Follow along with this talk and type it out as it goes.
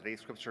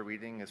Today's scripture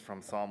reading is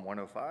from Psalm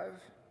 105.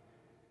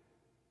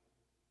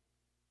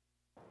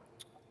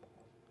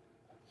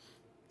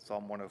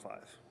 Psalm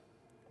 105.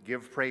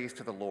 Give praise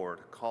to the Lord,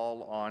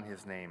 call on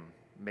his name,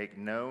 make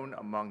known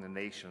among the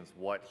nations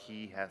what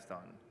he has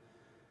done.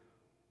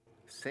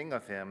 Sing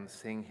of him,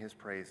 sing his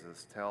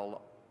praises,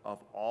 tell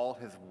of all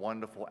his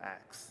wonderful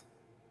acts.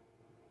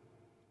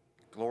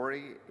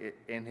 Glory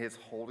in his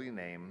holy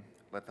name,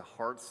 let the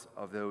hearts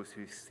of those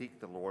who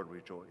seek the Lord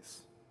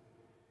rejoice.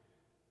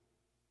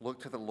 Look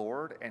to the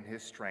Lord and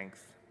his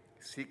strength,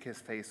 seek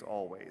his face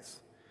always.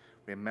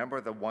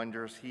 Remember the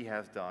wonders he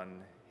has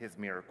done, his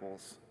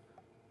miracles,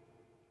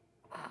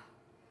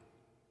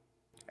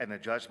 and the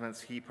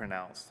judgments he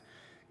pronounced.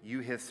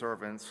 You, his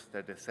servants,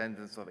 the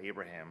descendants of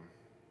Abraham,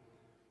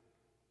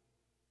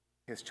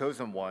 his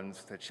chosen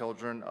ones, the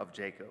children of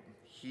Jacob.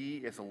 He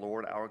is the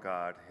Lord our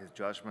God. His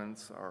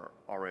judgments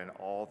are in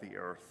all the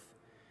earth.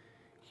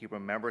 He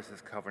remembers his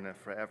covenant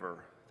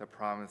forever, the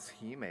promise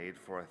he made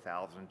for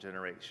 1,000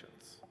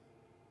 generations.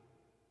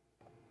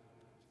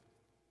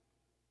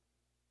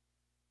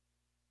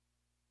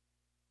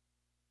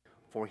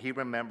 For he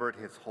remembered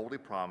his holy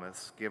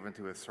promise given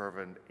to his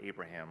servant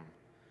Abraham.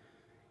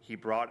 He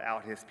brought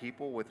out his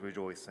people with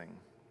rejoicing,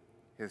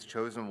 his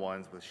chosen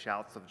ones with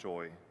shouts of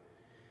joy.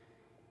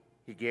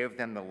 He gave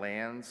them the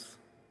lands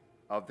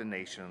of the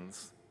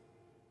nations,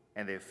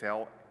 and they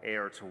fell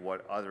heir to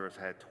what others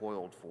had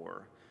toiled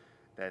for,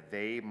 that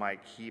they might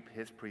keep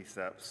his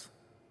precepts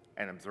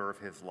and observe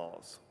his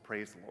laws.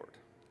 Praise the Lord.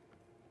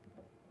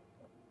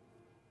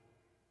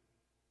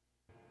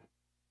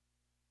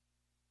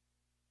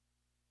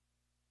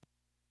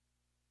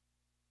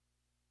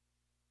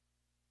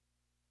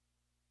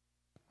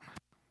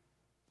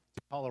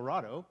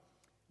 Colorado,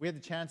 we had the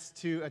chance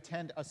to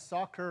attend a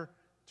soccer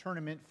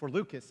tournament for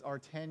Lucas, our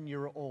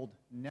 10-year-old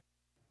nephew.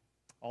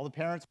 All the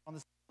parents were on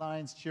the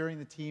sidelines cheering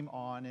the team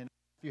on, and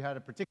you had a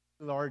particularly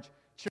large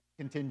cheering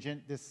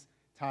contingent this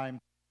time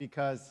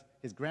because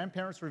his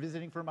grandparents were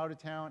visiting from out of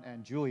town,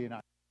 and Julie and I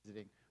were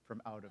visiting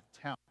from out of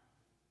town.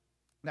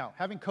 Now,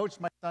 having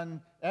coached my son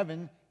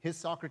Evan, his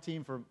soccer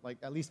team for like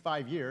at least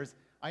 5 years,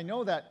 I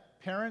know that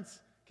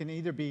parents can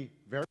either be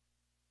very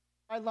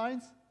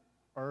sidelines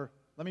or,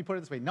 let me put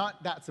it this way,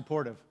 not that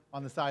supportive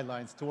on the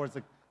sidelines towards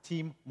the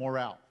team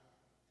morale.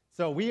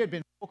 So we had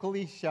been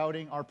vocally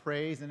shouting our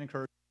praise and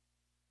encouragement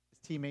his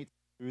teammates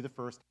through the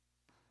first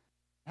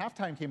half.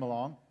 Halftime came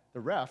along,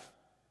 the ref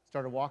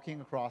started walking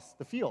across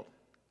the field.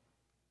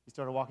 He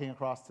started walking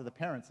across to the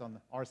parents on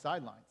our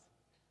sidelines.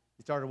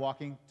 He started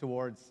walking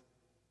towards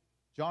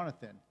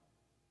Jonathan,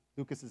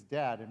 Lucas's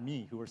dad, and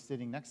me, who were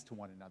sitting next to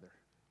one another.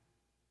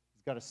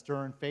 He's got a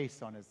stern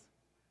face on his,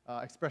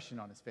 expression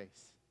on his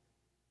face.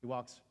 He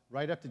walks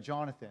right up to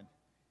Jonathan.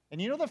 And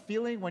you know the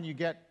feeling when you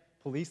get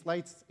police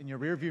lights in your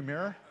rearview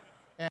mirror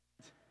and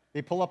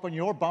they pull up on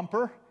your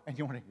bumper and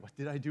you're wondering, what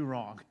did I do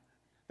wrong?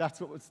 That's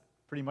what was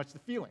pretty much the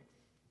feeling.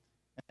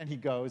 And he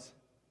goes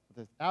with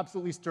an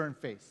absolutely stern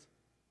face.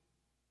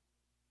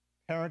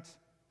 Parent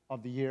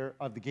of the Year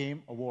of the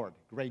Game Award.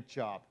 Great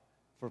job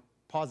for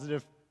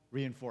positive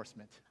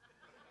reinforcement.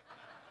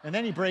 And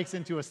then he breaks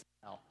into a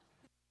smile.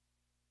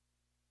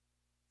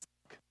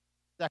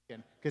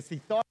 Second, because he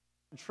thought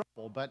he was in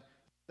trouble, but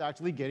he was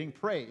actually getting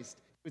praised.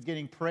 He was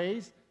getting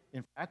praised,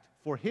 in fact,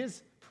 for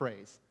his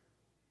praise.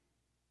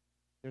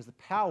 There's the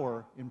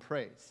power in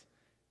praise.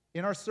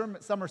 In our summer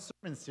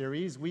sermon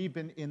series, we've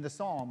been in the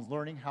Psalms,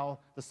 learning how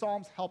the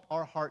Psalms help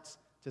our hearts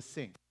to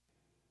sing.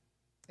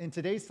 In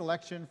today's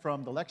selection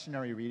from the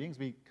lectionary readings,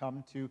 we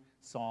come to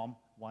Psalm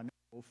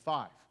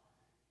 105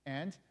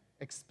 and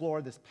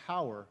explore this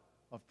power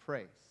of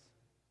praise.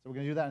 So we're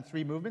going to do that in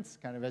 3 movements,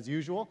 kind of as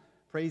usual.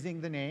 Praising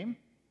the name.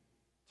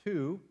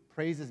 2,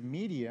 praises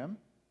medium.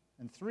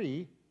 And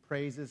 3,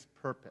 praises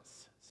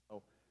purpose.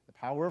 So the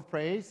power of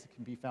praise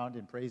can be found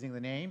in praising the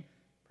name,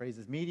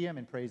 praises medium,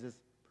 and praises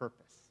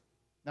purpose.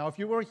 Now, if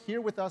you were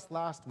here with us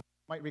last week,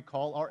 you might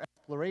recall our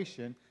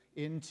exploration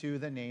into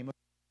the name of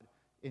God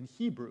in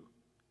Hebrew.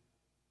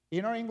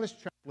 In our English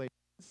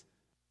translations,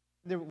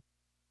 there was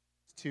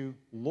to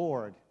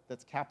Lord,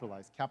 that's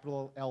capitalized,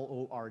 capital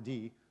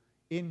L-O-R-D.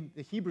 In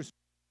the Hebrew,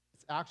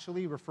 it's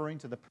actually referring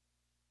to the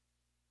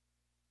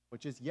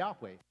which is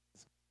Yahweh,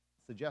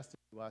 suggested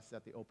to us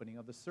at the opening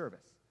of the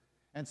service.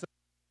 And so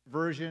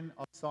version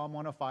of Psalm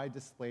 105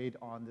 displayed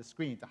on the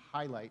screen to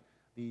highlight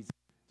these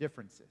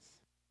differences.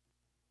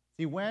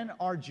 See, when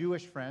our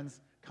Jewish friends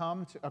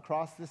come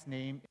across this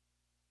name,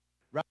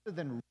 rather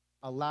than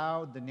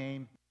allow the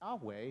name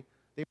Yahweh,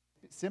 they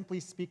simply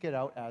speak it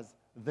out as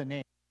the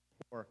name,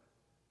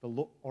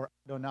 or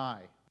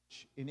Adonai,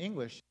 which in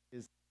English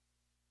is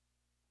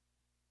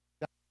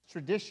that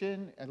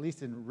tradition, at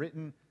least in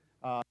written,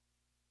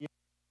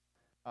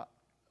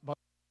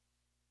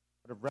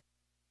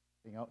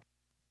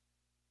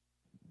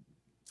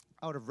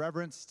 out of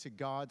reverence to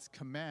God's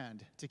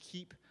command to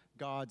keep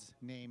God's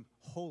name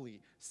holy,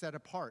 set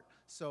apart.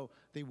 So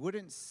they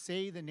wouldn't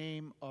say the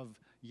name of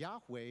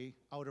Yahweh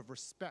out of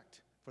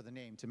respect for the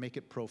name, to make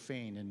it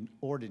profane and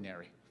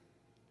ordinary.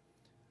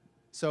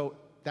 So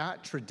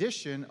that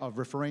tradition of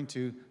referring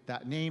to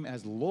that name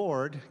as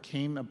Lord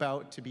came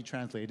about to be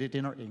translated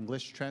in our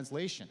English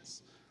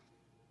translations.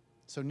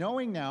 So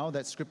knowing now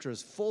that Scripture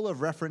is full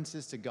of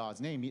references to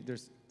God's name,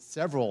 there's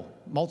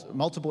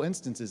multiple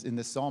instances in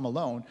this psalm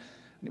alone,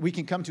 we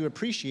can come to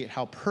appreciate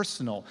how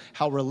personal,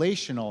 how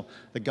relational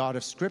the God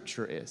of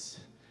Scripture is.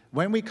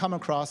 When we come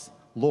across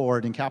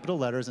Lord in capital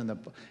letters in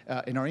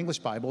our English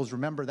Bibles,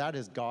 remember that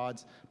is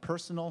God's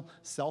personal,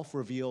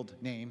 self-revealed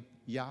name,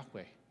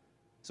 Yahweh.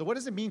 So what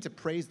does it mean to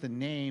praise the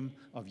name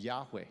of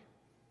Yahweh?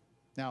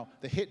 Now,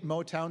 the hit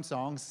Motown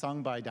song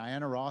sung by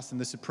Diana Ross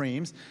and the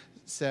Supremes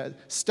said,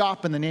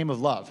 "Stop in the Name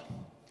of Love."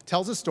 It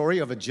tells a story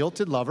of a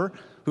jilted lover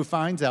who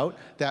finds out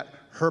that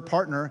her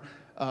partner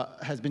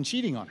has been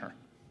cheating on her.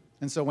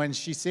 And so when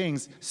she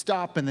sings,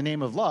 "Stop in the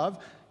Name of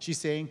Love," she's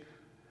saying,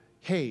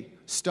 hey,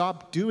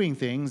 stop doing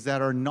things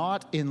that are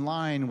not in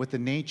line with the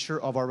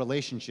nature of our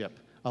relationship,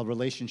 a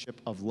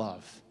relationship of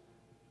love.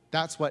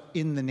 That's what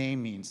in the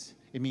name means.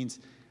 It means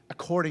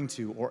according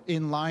to or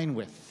in line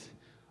with.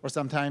 Or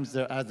sometimes,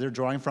 as they're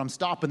drawing from,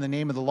 stop in the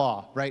name of the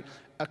law, right?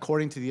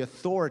 According to the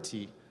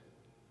authority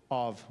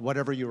of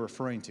whatever you're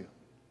referring to.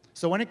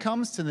 So when it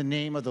comes to the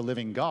name of the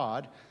living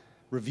God,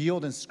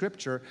 revealed in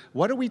Scripture,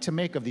 what are we to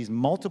make of these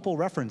multiple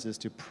references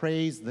to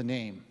praise the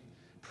name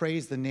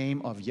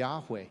of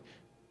Yahweh?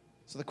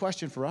 So the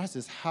question for us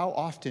is, how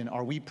often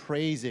are we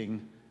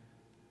praising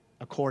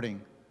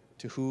according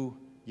to who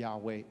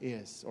Yahweh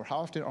is? Or how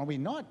often are we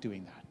not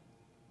doing that?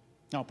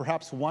 Now,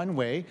 perhaps one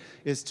way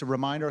is to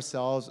remind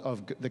ourselves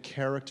of the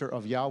character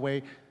of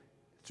Yahweh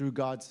through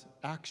God's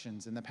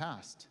actions in the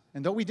past.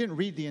 And though we didn't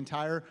read the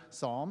entire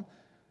psalm,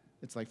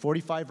 it's like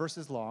 45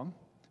 verses long.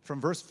 From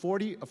verse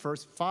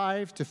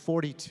 5 to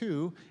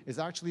 42 is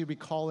actually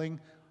recalling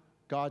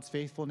God's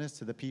faithfulness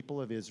to the people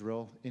of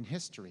Israel in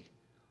history,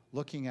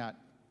 looking at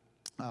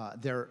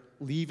their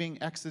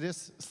leaving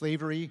Exodus,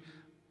 slavery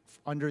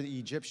under the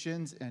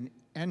Egyptians, and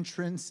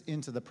entrance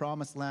into the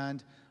promised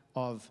land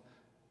of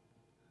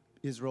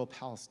Israel,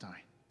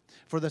 Palestine.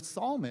 For the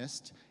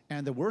psalmist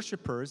and the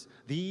worshipers,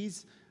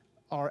 these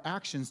are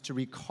actions to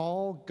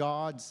recall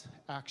God's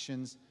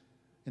actions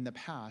in the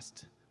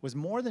past was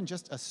more than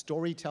just a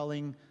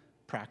storytelling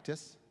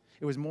practice.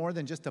 It was more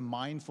than just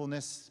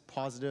a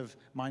positive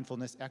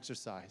mindfulness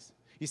exercise.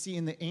 You see,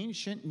 in the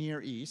ancient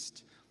Near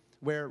East,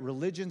 where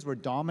religions were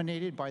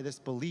dominated by this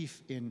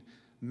belief in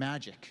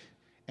magic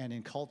and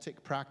in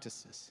cultic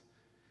practices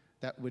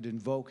that would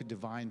invoke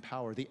divine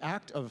power, the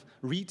act of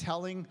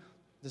retelling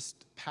this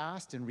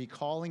past and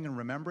recalling and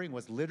remembering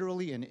was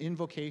literally an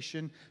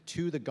invocation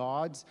to the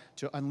gods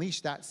to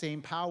unleash that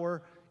same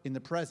power in the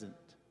present,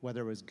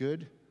 whether it was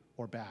good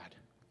or bad.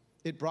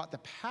 It brought the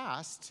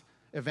past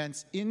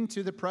events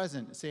into the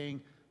present,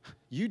 saying,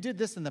 you did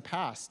this in the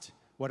past,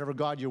 whatever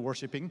God you're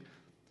worshiping,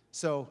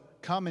 so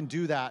come and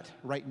do that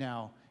right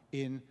now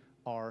in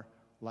our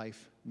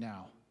life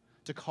now.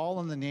 To call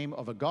on the name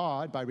of a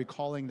God by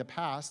recalling the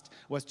past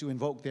was to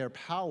invoke their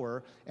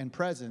power and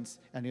presence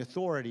and the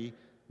authority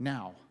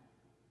now.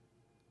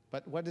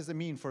 But what does it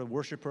mean for a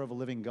worshiper of a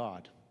living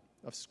God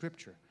of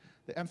Scripture?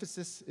 The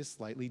emphasis is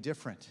slightly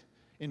different.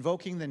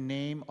 Invoking the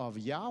name of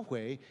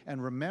Yahweh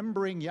and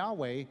remembering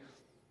Yahweh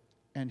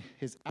and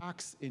his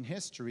acts in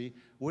history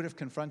would have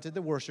confronted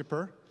the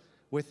worshiper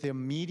with the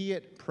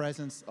immediate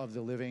presence of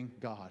the living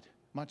God,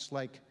 much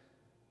like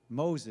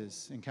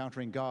Moses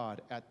encountering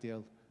God at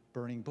the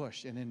burning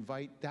bush. And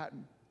that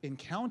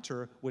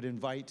encounter would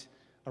invite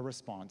a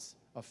response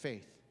of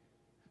faith.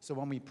 So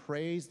when we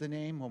praise the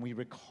name, when we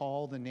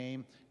recall the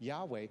name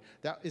Yahweh,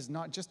 that is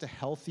not just a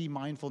healthy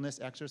mindfulness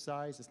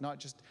exercise. It's not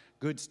just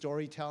good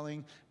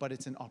storytelling, but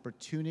it's an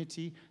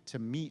opportunity to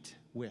meet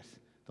with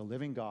the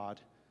living God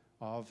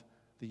of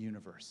the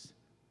universe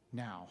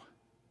now.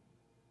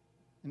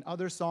 And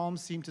other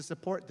psalms seem to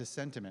support this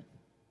sentiment.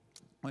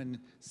 When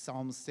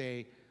psalms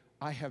say,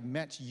 I have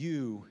met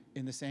you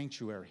in the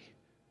sanctuary.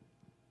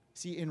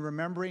 See, in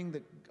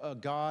remembering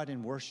God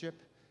in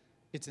worship,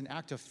 it's an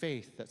act of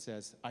faith that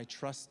says, I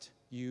trust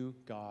you,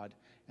 God,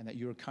 and that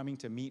you are coming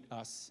to meet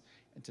us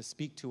and to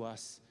speak to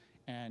us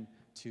and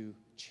to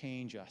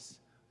change us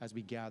as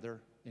we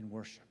gather in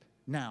worship.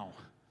 Now,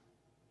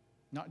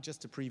 not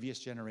just to previous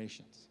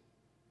generations.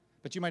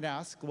 But you might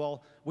ask,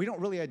 well, we don't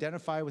really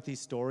identify with these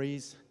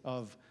stories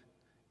of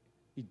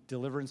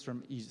deliverance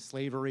from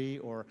slavery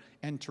or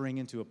entering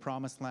into a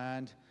promised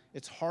land.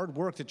 It's hard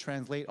work to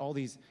translate all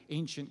these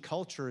ancient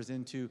cultures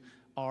into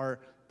our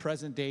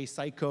present-day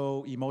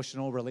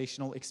psycho-emotional,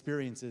 relational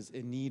experiences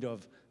in need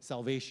of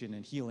salvation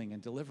and healing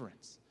and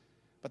deliverance.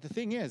 But the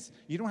thing is,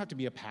 you don't have to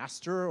be a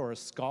pastor or a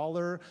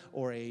scholar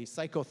or a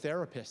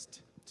psychotherapist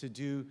to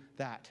do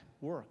that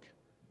work.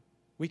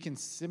 We can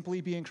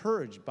simply be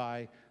encouraged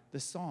by the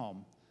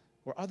psalm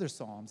or other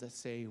psalms that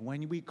say,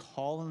 when we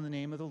call on the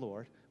name of the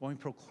Lord, when we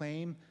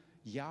proclaim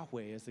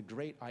Yahweh as the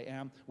great I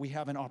am, we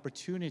have an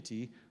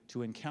opportunity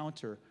to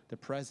encounter the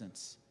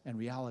presence and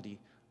reality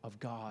of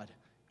God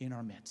in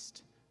our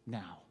midst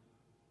now.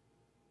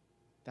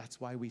 That's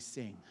why we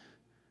sing.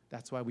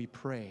 That's why we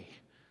pray.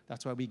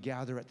 That's why we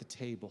gather at the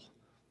table.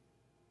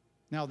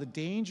 Now, the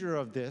danger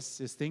of this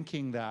is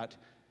thinking that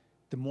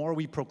the more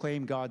we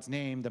proclaim God's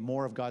name, the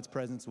more of God's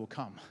presence will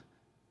come.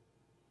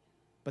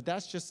 But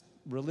that's just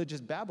religious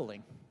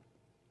babbling.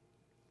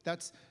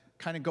 That's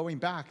kind of going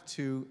back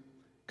to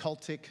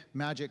cultic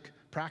magic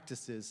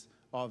practices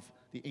of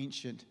the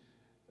ancient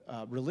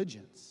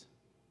religions.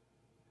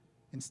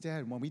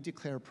 Instead, when we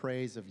declare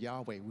praise of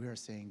Yahweh, we are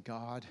saying,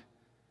 God,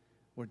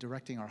 we're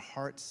directing our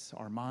hearts,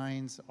 our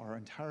minds, our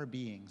entire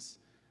beings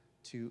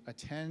to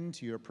attend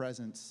to your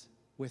presence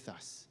with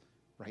us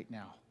right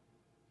now.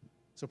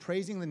 So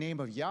praising the name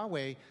of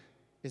Yahweh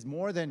is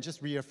more than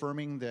just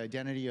reaffirming the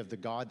identity of the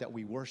God that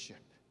we worship.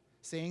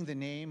 Saying the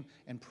name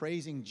and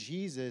praising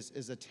Jesus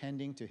is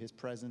attending to his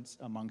presence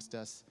amongst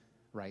us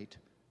right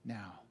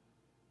now.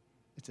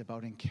 It's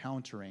about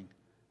encountering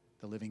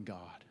the living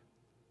God.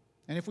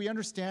 And if we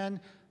understand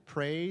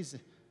praise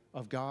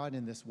of God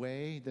in this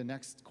way, the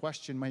next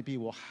question might be,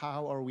 well,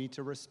 how are we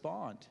to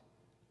respond?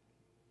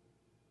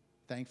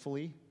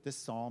 Thankfully, this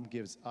psalm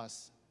gives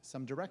us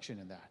some direction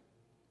in that.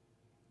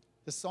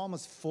 The psalm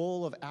is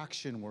full of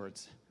action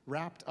words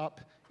wrapped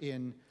up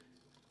in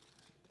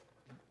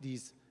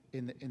these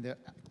in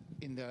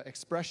the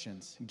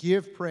expressions.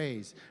 Give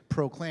praise,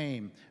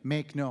 proclaim,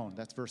 make known.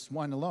 That's verse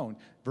 1 alone.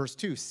 Verse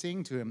 2,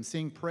 sing to him,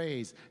 sing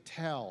praise,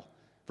 tell.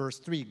 Verse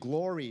 3,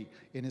 glory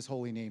in his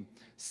holy name.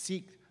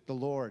 Seek the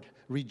Lord,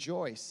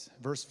 rejoice.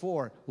 Verse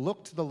 4,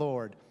 look to the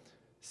Lord,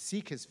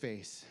 seek his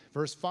face.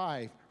 Verse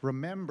 5,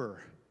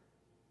 remember.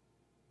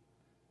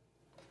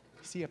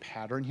 See a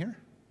pattern here?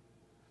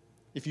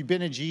 If you've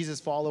been a Jesus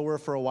follower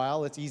for a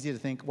while, it's easy to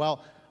think,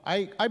 well,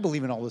 I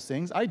believe in all those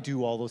things. I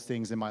do all those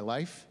things in my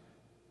life.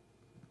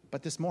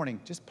 But this morning,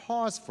 just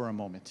pause for a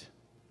moment.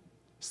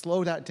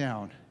 Slow that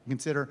down.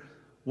 Consider,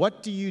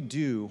 what do you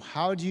do?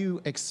 How do you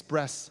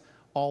express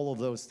all of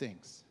those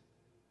things?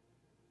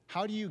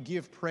 How do you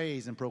give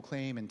praise and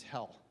proclaim and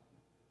tell?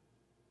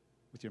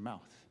 With your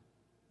mouth.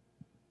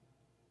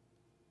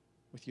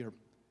 With your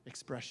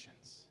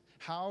expressions.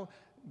 How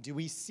do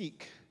we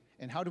seek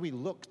and how do we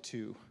look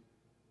to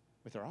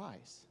with our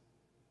eyes?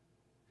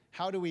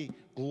 How do we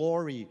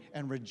glory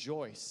and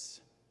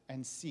rejoice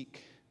and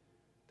seek?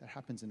 That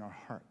happens in our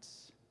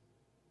hearts.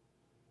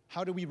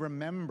 How do we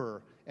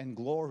remember and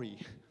glory?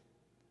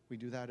 We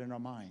do that in our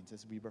minds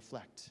as we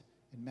reflect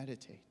and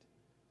meditate.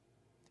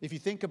 If you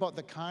think about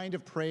the kind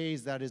of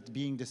praise that is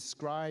being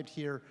described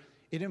here,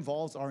 it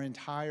involves our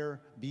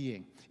entire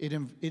being. It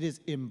is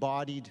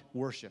embodied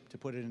worship, to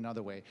put it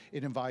another way.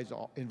 It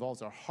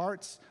involves our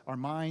hearts, our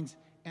minds,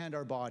 and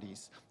our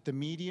bodies. The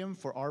medium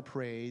for our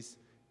praise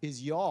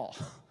is y'all.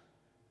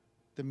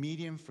 The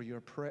medium for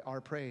our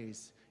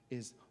praise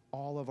is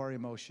all of our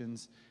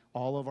emotions,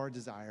 all of our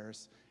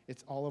desires.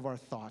 It's all of our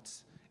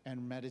thoughts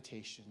and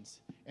meditations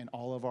and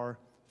all of our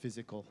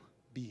physical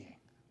being.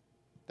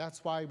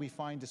 That's why we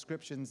find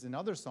descriptions in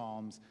other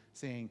psalms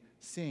saying,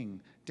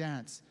 sing,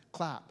 dance,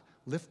 clap,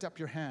 lift up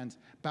your hands,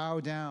 bow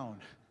down.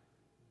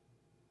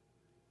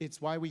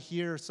 It's why we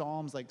hear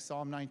psalms like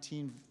Psalm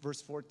 19,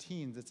 verse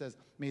 14, that says,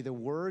 may the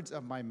words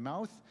of my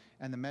mouth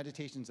and the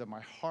meditations of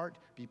my heart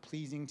be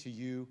pleasing to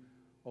you,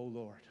 O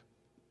Lord.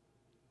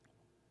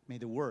 May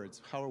the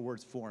words, how are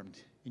words formed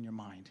in your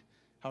mind?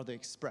 How are they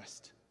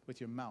expressed with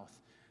your mouth?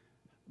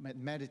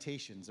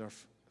 Meditations are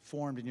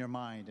formed in your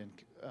mind and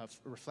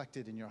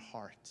reflected in your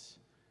heart.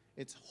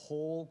 It's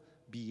whole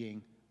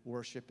being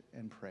worship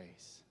and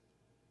praise.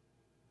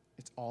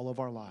 It's all of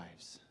our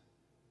lives.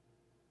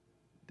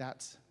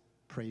 That's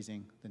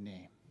praising the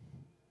name.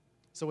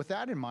 So with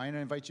that in mind,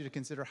 I invite you to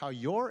consider how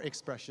your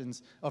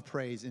expressions of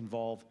praise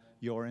involve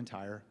your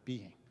entire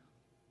being.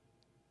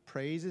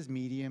 Praise's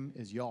medium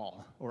is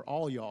y'all, or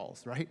all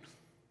y'alls, right?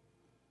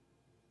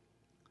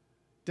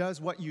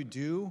 Does what you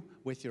do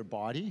with your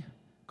body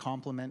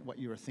complement what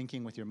you are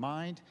thinking with your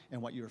mind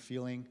and what you are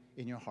feeling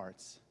in your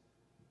hearts?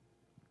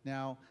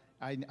 Now,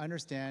 I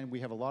understand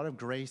we have a lot of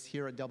grace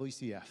here at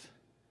WCF.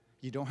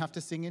 You don't have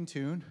to sing in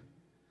tune.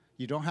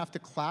 You don't have to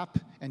clap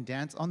and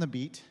dance on the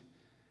beat.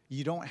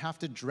 You don't have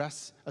to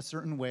dress a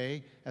certain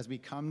way as we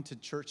come to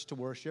church to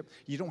worship.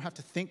 You don't have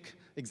to think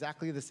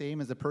exactly the same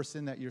as the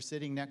person that you're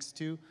sitting next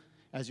to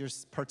as you're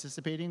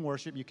participating in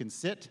worship. You can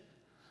sit,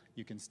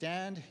 you can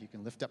stand, you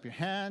can lift up your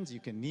hands, you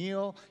can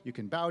kneel, you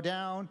can bow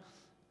down.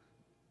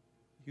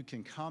 You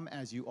can come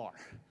as you are,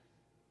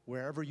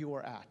 wherever you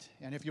are at.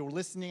 And if you're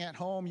listening at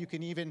home, you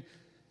can even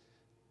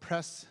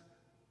press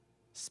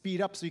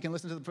speed up so you can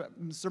listen to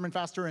the sermon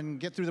faster and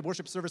get through the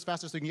worship service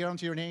faster so you can get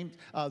onto your name,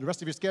 the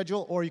rest of your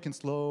schedule, or you can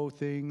slow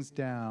things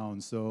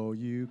down so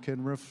you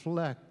can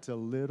reflect a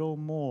little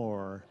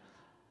more.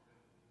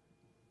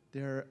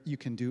 You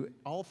can do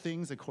all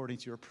things according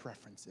to your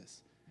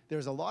preferences.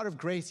 There's a lot of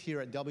grace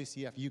here at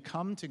WCF. You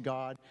come to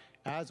God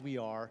as we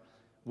are,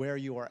 where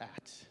you are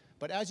at.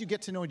 But as you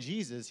get to know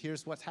Jesus,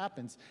 here's what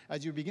happens.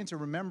 As you begin to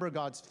remember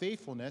God's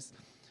faithfulness,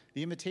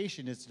 the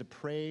invitation is to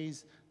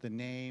praise the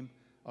name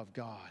of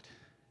God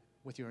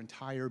with your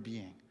entire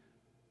being.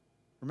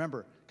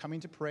 Remember, coming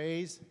to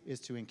praise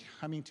is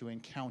coming to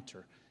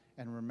encounter.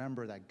 And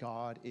remember that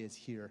God is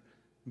here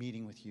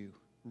meeting with you,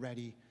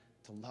 ready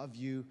to love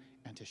you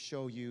and to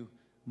show you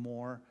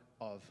more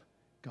of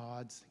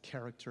God's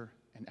character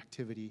and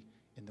activity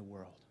in the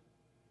world.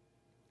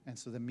 And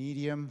so the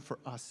medium for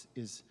us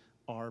is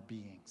our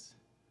beings.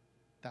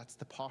 That's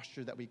the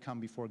posture that we come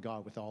before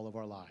God with all of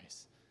our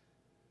lives.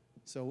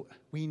 So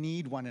we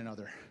need one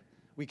another.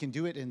 We can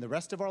do it in the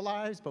rest of our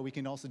lives, but we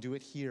can also do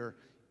it here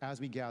as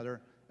we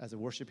gather as a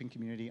worshiping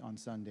community on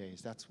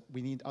Sundays.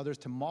 We need others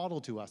to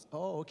model to us,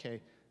 oh,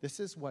 okay, this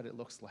is what it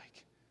looks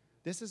like.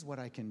 This is what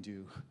I can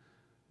do.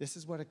 This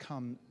is what it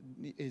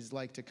is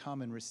like to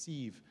come and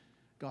receive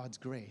God's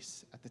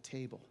grace at the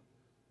table.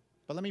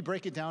 But let me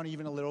break it down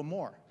even a little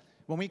more.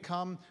 When we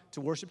come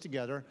to worship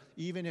together,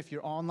 even if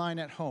you're online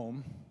at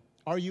home,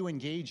 are you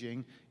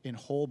engaging in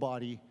whole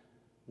body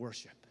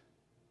worship?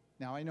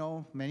 Now, I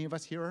know many of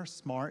us here are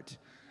smart.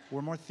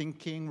 We're more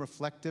thinking,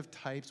 reflective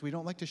types. We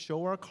don't like to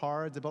show our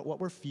cards about what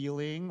we're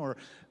feeling or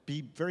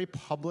be very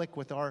public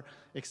with our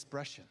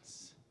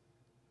expressions.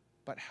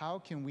 But how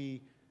can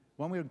we,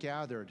 when we're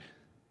gathered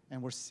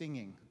and we're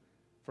singing,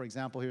 for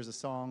example, here's a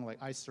song like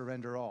I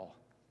Surrender All.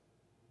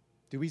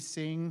 Do we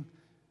sing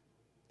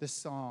this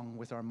song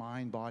with our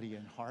mind, body,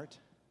 and heart?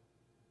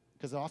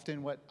 Because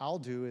often what I'll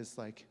do is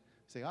like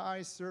say,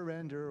 I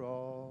surrender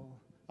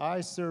all,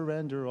 I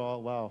surrender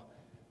all. Wow,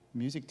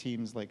 music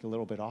team's like a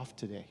little bit off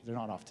today. They're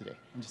not off today.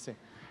 I'm just saying,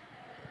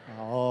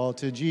 all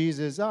to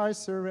Jesus I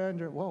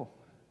surrender. Whoa,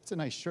 it's a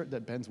nice shirt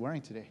that Ben's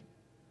wearing today.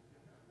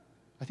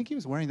 I think he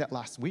was wearing that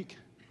last week.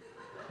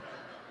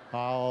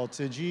 All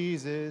to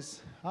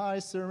Jesus I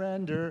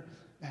surrender.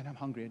 Man, I'm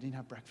hungry. I didn't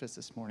have breakfast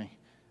this morning.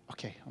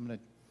 Okay, I'm going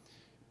to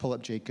pull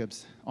up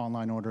Jacob's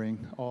online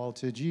ordering. All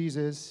to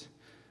Jesus.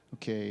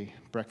 Okay,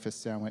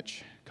 breakfast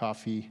sandwich,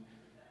 coffee,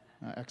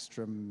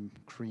 extra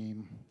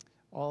cream.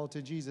 All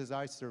to Jesus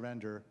I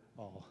surrender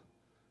all.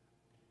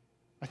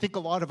 I think a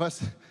lot of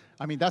us,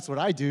 that's what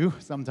I do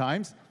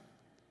sometimes.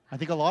 I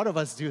think a lot of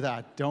us do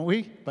that, don't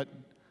we? But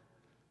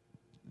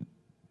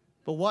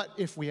what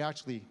if we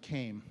actually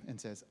came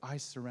and says, I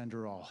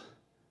surrender all.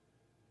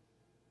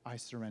 I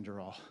surrender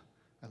all.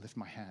 I lift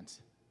my hands.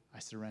 I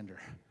surrender.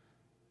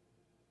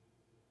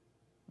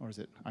 Or is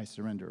it, I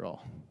surrender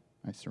all?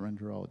 I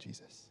surrender all,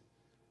 Jesus.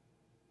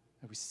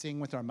 And we sing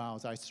with our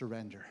mouths, I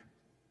surrender.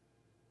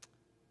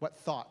 What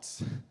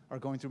thoughts are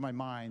going through my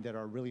mind that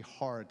are really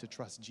hard to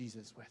trust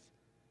Jesus with?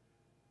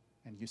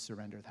 And you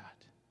surrender that.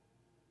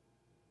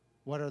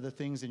 What are the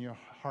things in your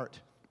heart,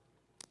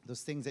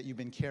 those things that you've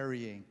been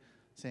carrying,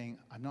 saying,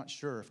 I'm not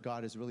sure if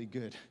God is really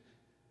good.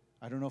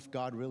 I don't know if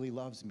God really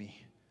loves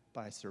me,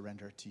 but I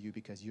surrender to you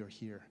because you're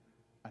here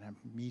and I'm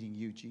meeting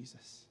you,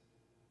 Jesus.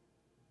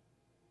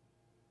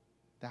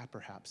 That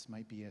perhaps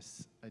might be an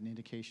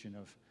indication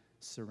of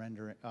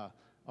surrender,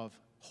 of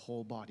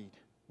whole-bodied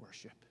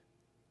worship.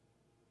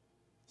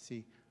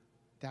 See,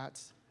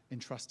 that's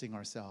entrusting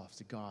ourselves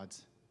to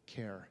God's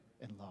care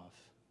and love.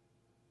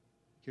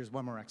 Here's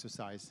one more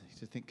exercise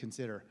to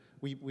consider.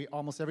 We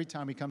almost every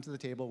time we come to the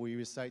table, we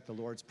recite the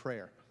Lord's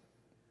Prayer.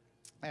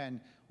 And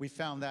we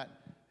found that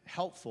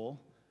helpful,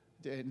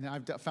 and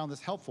I've found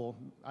this helpful.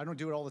 I don't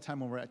do it all the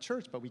time when we're at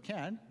church, but we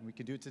can. And we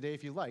can do it today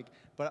if you like.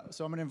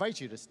 So I'm going to invite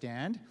you to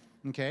stand,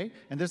 okay?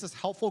 And there's this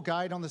helpful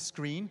guide on the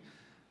screen,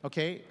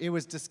 okay? It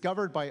was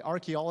discovered by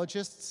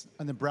archaeologists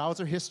in the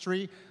browser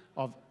history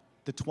of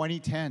the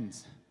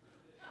 2010s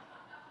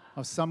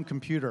of some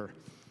computer.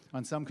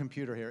 On some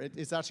computer here.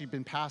 It's actually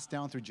been passed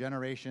down through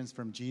generations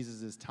from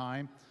Jesus'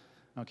 time.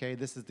 Okay,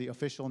 this is the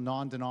official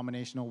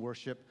non-denominational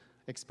worship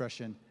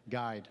expression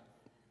guide.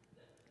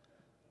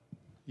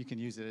 You can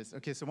use it as,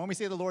 okay, so when we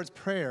say the Lord's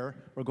Prayer,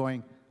 we're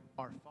going,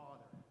 Our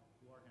Father,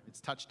 who art in heaven.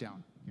 It's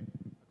touchdown, okay,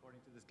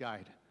 according to this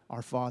guide.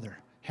 Our Father.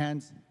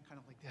 Hands kind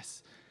of like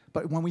this.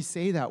 But when we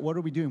say that, what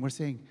are we doing? We're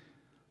saying,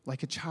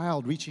 like a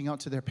child reaching out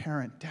to their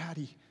parent,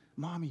 Daddy,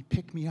 Mommy,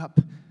 pick me up.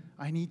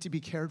 I need to be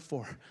cared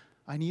for.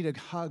 I need a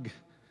hug.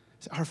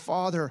 Our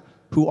Father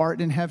who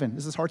art in heaven.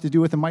 This is hard to do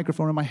with a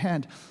microphone in my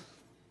hand.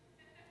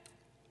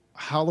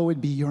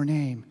 Hallowed be your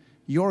name.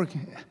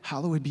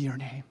 Hallowed be your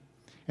name.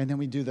 And then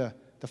we do the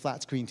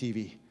flat screen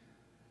TV.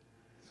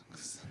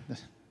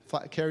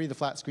 Carry the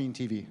flat screen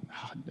TV.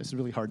 This is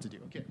really hard to do.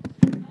 Okay.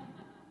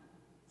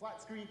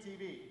 Flat screen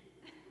TV.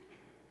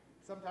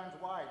 Sometimes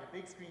wide, a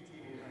big screen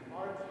TV.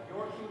 Art,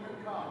 your kingdom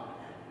come.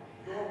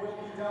 Your will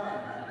be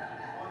done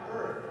on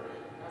earth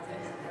as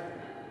it is in heaven.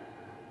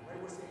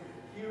 Right? We're saying,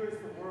 here is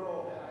the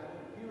world that I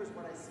live, here is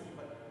what I see,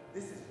 but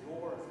this is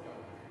yours,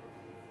 God.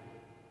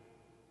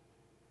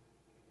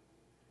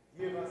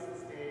 Give us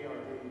this day our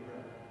daily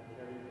bread.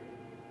 Very big.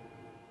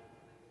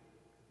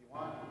 If you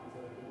want, use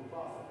a little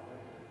faucet,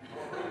 right?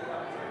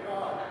 Say,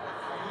 God,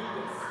 I need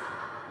this.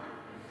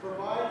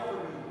 Provide for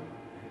me.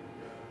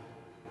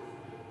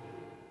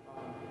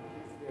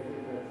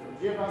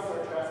 Forgive us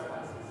our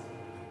trespasses.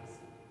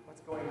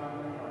 What's going on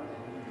in our heart?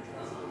 We need to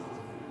trust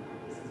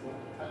this is what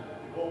the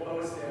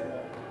goalpost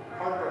and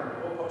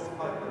heartburn, goalpost and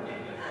heartburn.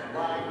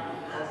 My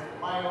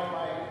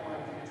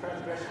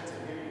transgressions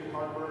have given you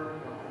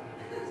heartburn.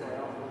 So I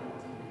don't really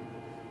want to.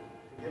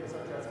 Forgive us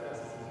our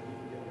trespasses as we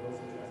forgive those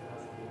who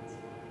trespass against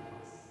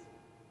us.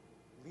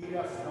 Lead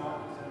us not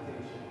into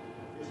temptation,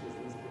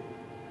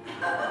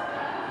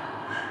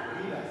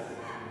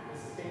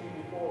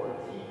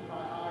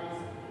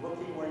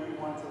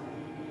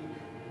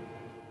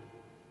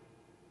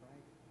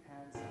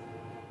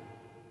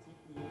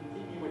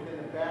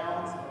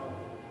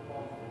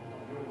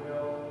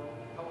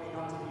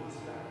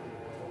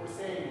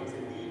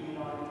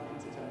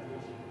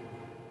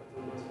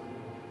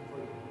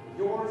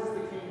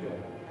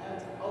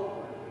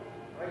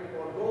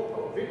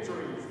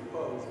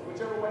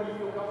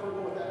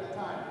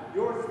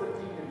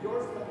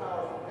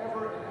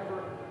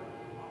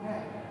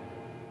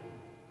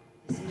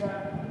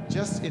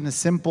 Just in a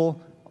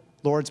simple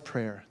Lord's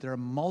Prayer, there are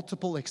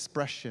multiple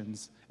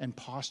expressions and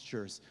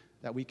postures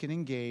that we can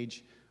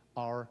engage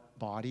our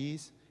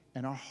bodies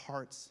and our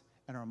hearts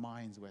and our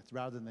minds with,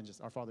 rather than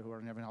just, our Father who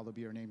art in heaven, hallowed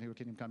be your name, your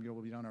kingdom come, your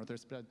will be done on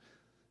earth,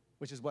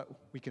 which is what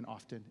we can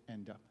often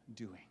end up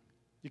doing.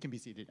 You can be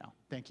seated now.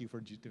 Thank you for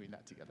doing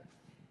that together.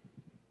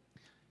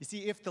 You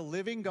see, if the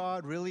living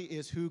God really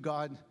is who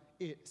God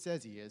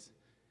says he is,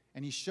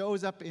 and he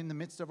shows up in the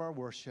midst of our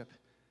worship,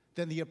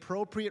 then the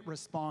appropriate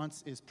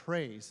response is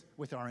praise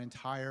with our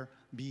entire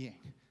being,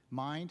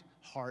 mind,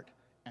 heart,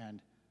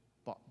 and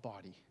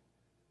body.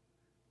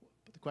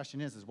 But the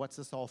question is what's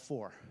this all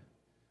for?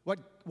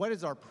 What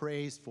is our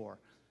praise for?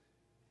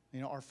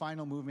 You know, our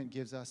final movement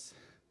gives us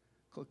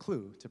a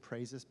clue to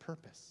praise's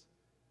purpose.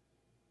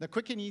 The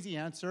quick and easy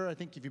answer, I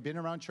think if you've been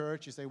around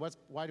church, you say,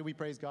 why do we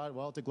praise God?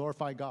 Well, to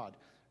glorify God,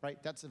 right?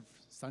 That's a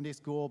Sunday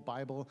school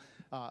Bible,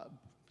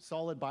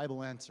 solid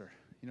Bible answer.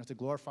 You know, to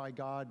glorify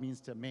God means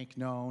to make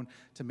known,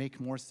 to make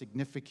more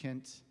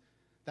significant.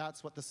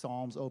 That's what the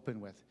Psalms open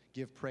with.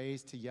 Give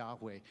praise to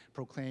Yahweh.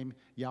 Proclaim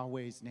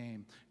Yahweh's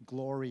name.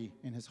 Glory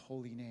in his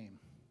holy name.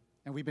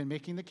 And we've been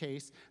making the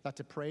case that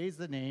to praise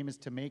the name is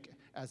to make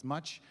as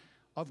much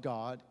of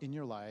God in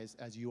your lives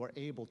as you are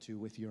able to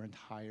with your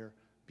entire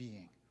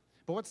being.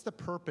 But what's the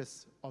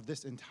purpose of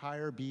this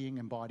entire being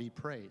embodied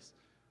praise?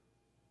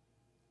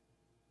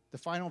 The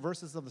final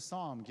verses of the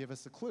psalm give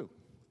us a clue.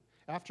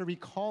 After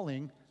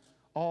recalling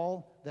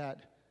all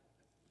that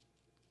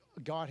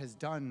God has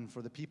done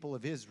for the people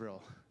of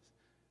Israel,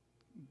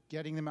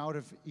 getting them out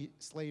of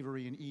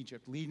slavery in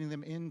Egypt, leading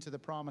them into the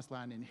promised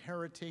land,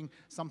 inheriting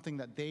something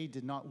that they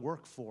did not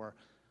work for.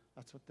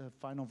 That's what the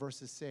final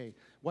verses say.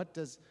 What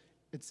does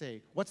it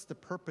say? What's the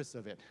purpose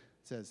of it?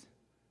 It says,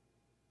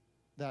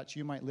 that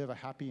you might live a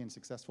happy and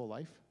successful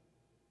life?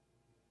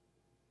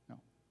 No.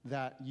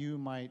 That you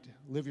might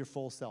live your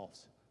full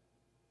selves.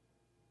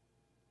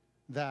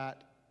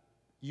 That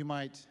you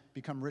might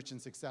become rich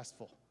and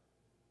successful.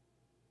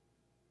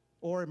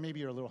 Or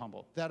maybe you're a little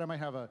humble. That I might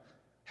have a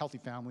healthy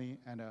family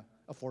and an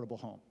affordable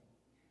home.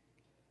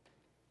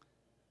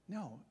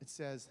 No, it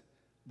says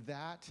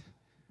that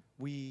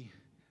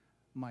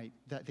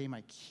they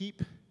might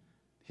keep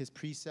his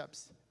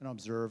precepts and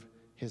observe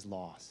his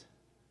laws.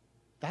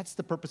 That's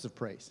the purpose of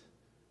praise.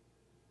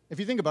 If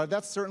you think about it,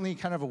 that's certainly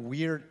kind of a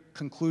weird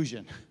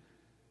conclusion.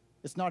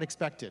 It's not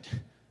expected.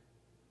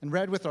 And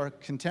read with our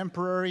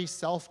contemporary,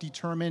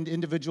 self-determined,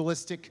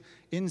 individualistic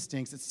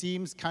instincts, it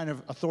seems kind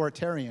of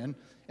authoritarian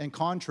and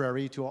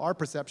contrary to our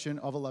perception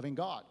of a loving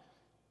God.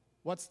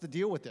 What's the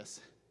deal with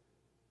this?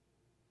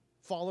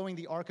 Following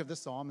the arc of the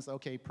Psalms,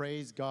 okay,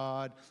 praise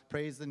God,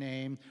 praise the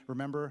name,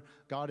 remember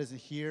God is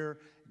here,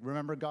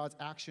 remember God's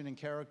action and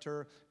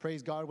character,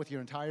 praise God with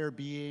your entire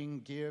being,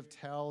 give,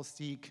 tell,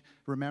 seek,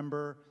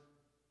 remember,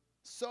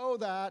 so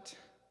that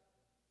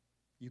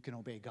you can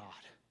obey God.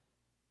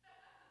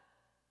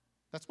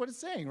 That's what it's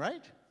saying,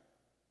 right?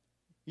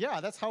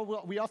 Yeah, that's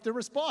how we often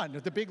respond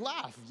with the big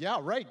laugh. Yeah,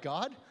 right,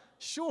 God.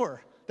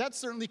 Sure, that's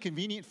certainly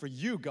convenient for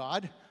you,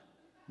 God.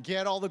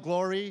 Get all the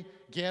glory,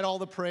 get all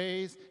the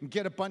praise, and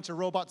get a bunch of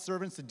robot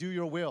servants to do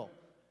your will.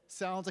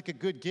 Sounds like a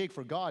good gig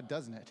for God,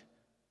 doesn't it?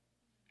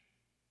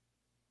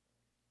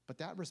 But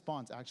that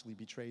response actually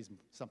betrays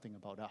something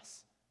about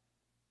us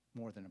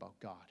more than about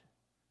God.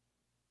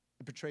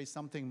 It betrays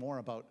something more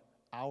about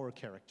our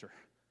character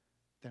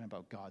than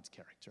about God's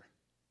character.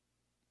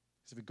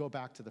 So if we go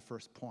back to the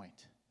first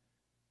point,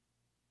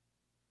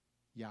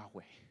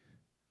 Yahweh,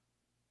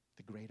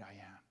 the great I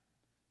am.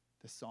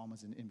 The psalm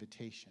is an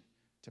invitation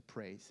to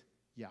praise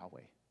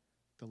Yahweh,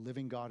 the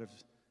living God of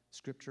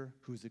Scripture,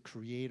 who's the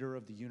creator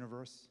of the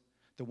universe,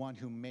 the one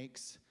who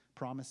makes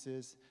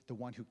promises, the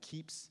one who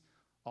keeps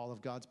all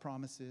of God's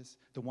promises,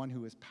 the one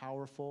who is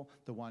powerful,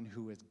 the one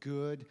who is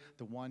good,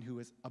 the one who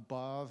is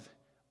above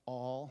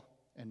all,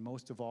 and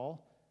most of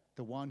all,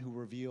 the one who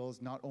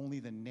reveals not only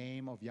the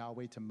name of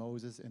Yahweh to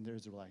Moses and the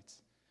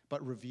Israelites,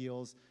 but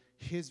reveals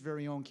his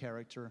very own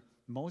character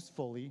most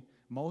fully,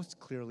 most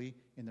clearly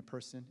in the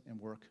person and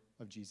work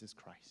of Jesus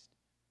Christ.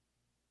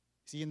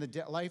 See, in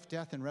the life,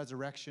 death, and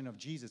resurrection of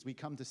Jesus, we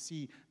come to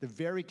see the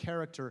very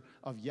character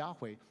of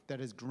Yahweh that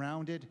is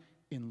grounded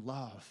in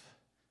love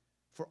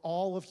for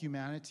all of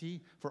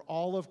humanity, for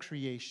all of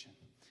creation.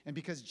 And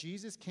because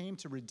Jesus came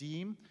to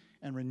redeem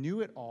and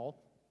renew it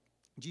all,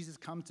 Jesus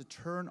comes to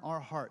turn our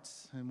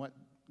hearts, and what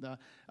the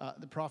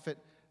prophet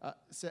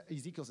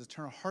Ezekiel says,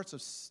 turn our hearts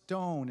of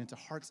stone into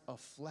hearts of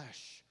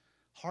flesh,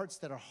 hearts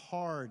that are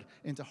hard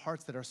into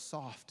hearts that are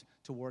soft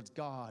towards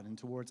God and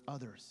towards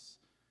others.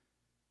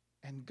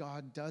 And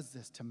God does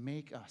this to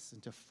make us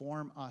and to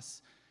form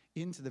us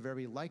into the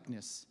very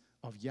likeness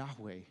of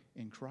Yahweh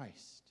in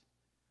Christ.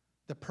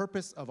 The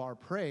purpose of our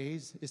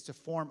praise is to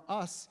form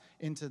us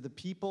into the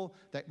people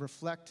that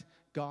reflect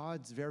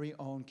God's very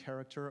own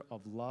character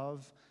of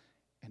love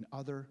and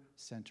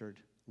other-centered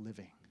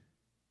living.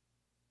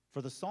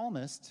 For the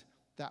psalmist,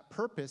 that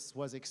purpose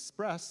was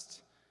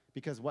expressed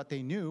because what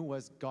they knew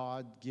was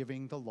God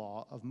giving the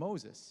law of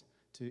Moses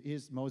to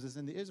Moses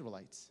and the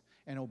Israelites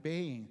and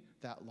obeying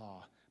that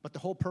law But the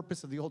whole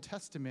purpose of the Old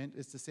Testament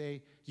is to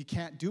say, you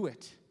can't do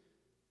it.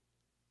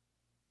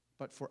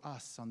 But for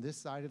us, on this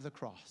side of the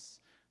cross,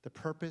 the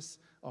purpose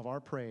of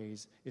our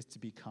praise is to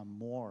become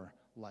more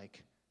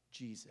like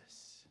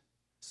Jesus,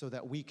 so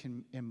that we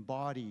can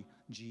embody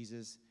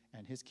Jesus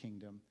and his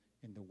kingdom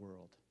in the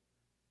world.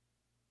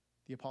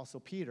 The Apostle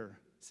Peter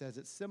says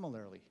it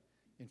similarly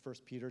in 1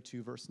 Peter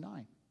 2, verse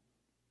 9.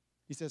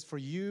 He says, for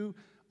you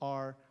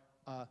are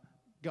a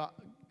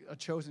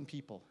chosen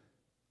people,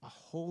 a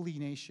holy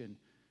nation,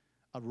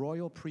 a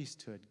royal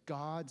priesthood,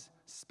 God's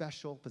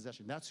special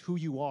possession. That's who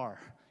you are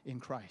in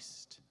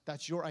Christ.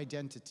 That's your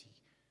identity.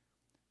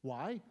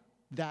 Why?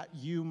 That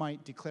you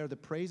might declare the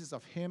praises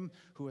of him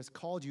who has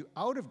called you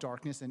out of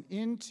darkness and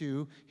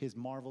into his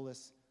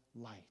marvelous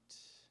light.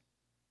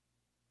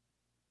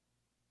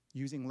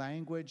 Using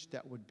language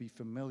that would be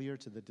familiar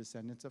to the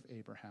descendants of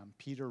Abraham,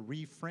 Peter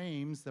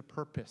reframes the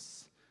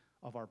purpose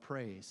of our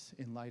praise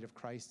in light of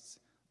Christ's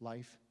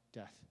life,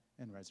 death,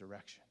 and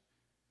resurrection.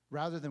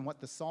 Rather than what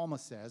the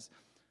psalmist says,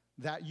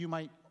 that you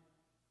might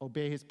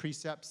obey his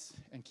precepts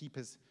and keep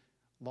his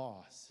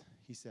laws,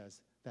 he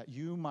says, that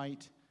you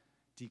might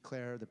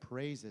declare the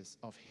praises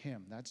of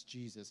him, that's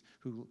Jesus,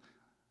 who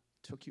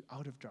took you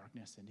out of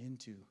darkness and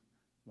into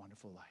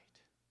wonderful light.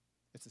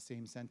 It's the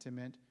same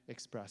sentiment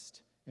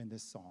expressed in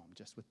this psalm,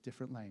 just with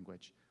different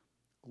language.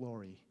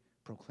 Glory,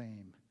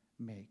 proclaim,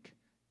 make,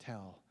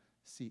 tell,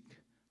 seek,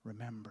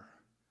 remember.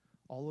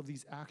 All of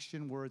these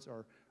action words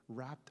are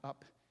wrapped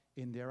up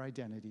in their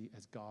identity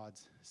as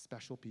God's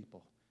special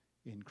people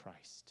in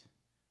Christ,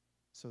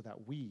 so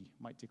that we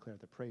might declare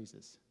the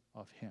praises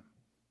of him.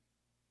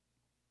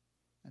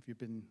 If you've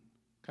been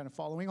kind of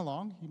following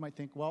along, you might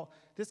think, well,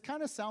 this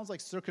kind of sounds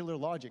like circular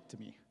logic to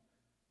me.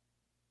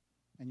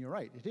 And you're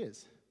right, it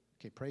is.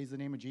 Okay, praise the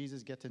name of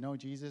Jesus, get to know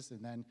Jesus,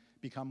 and then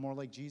become more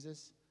like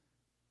Jesus.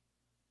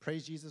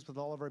 Praise Jesus with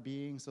all of our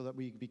being so that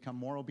we become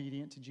more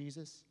obedient to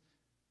Jesus.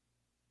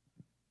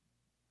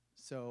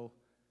 So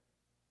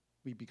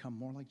we become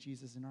more like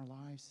Jesus in our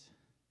lives.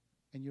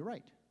 And you're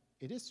right,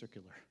 it is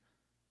circular.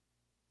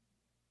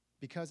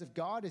 Because if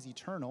God is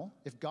eternal,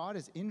 if God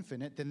is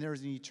infinite, then there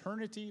is an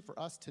eternity for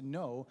us to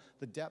know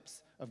the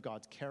depths of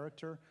God's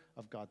character,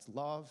 of God's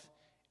love,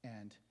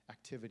 and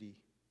activity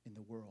in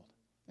the world.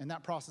 And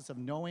that process of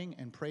knowing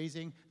and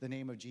praising the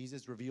name of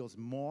Jesus reveals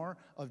more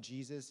of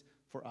Jesus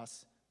for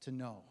us to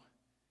know,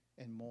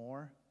 and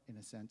more, in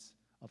a sense,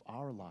 of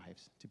our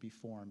lives to be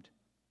formed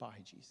by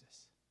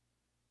Jesus.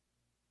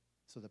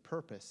 So the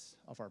purpose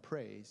of our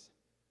praise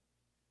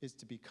is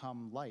to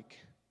become like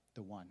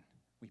the one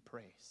we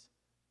praise,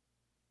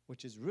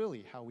 which is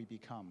really how we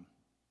become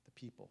the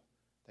people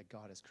that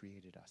God has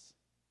created us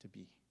to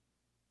be.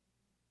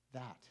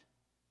 That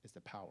is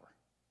the power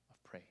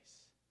of praise.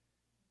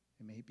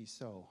 It may be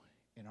so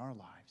in our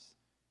lives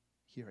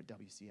here at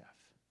WCF,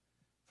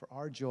 for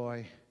our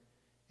joy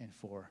and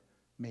for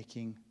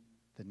making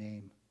the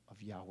name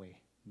of Yahweh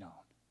known.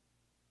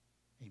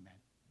 Amen.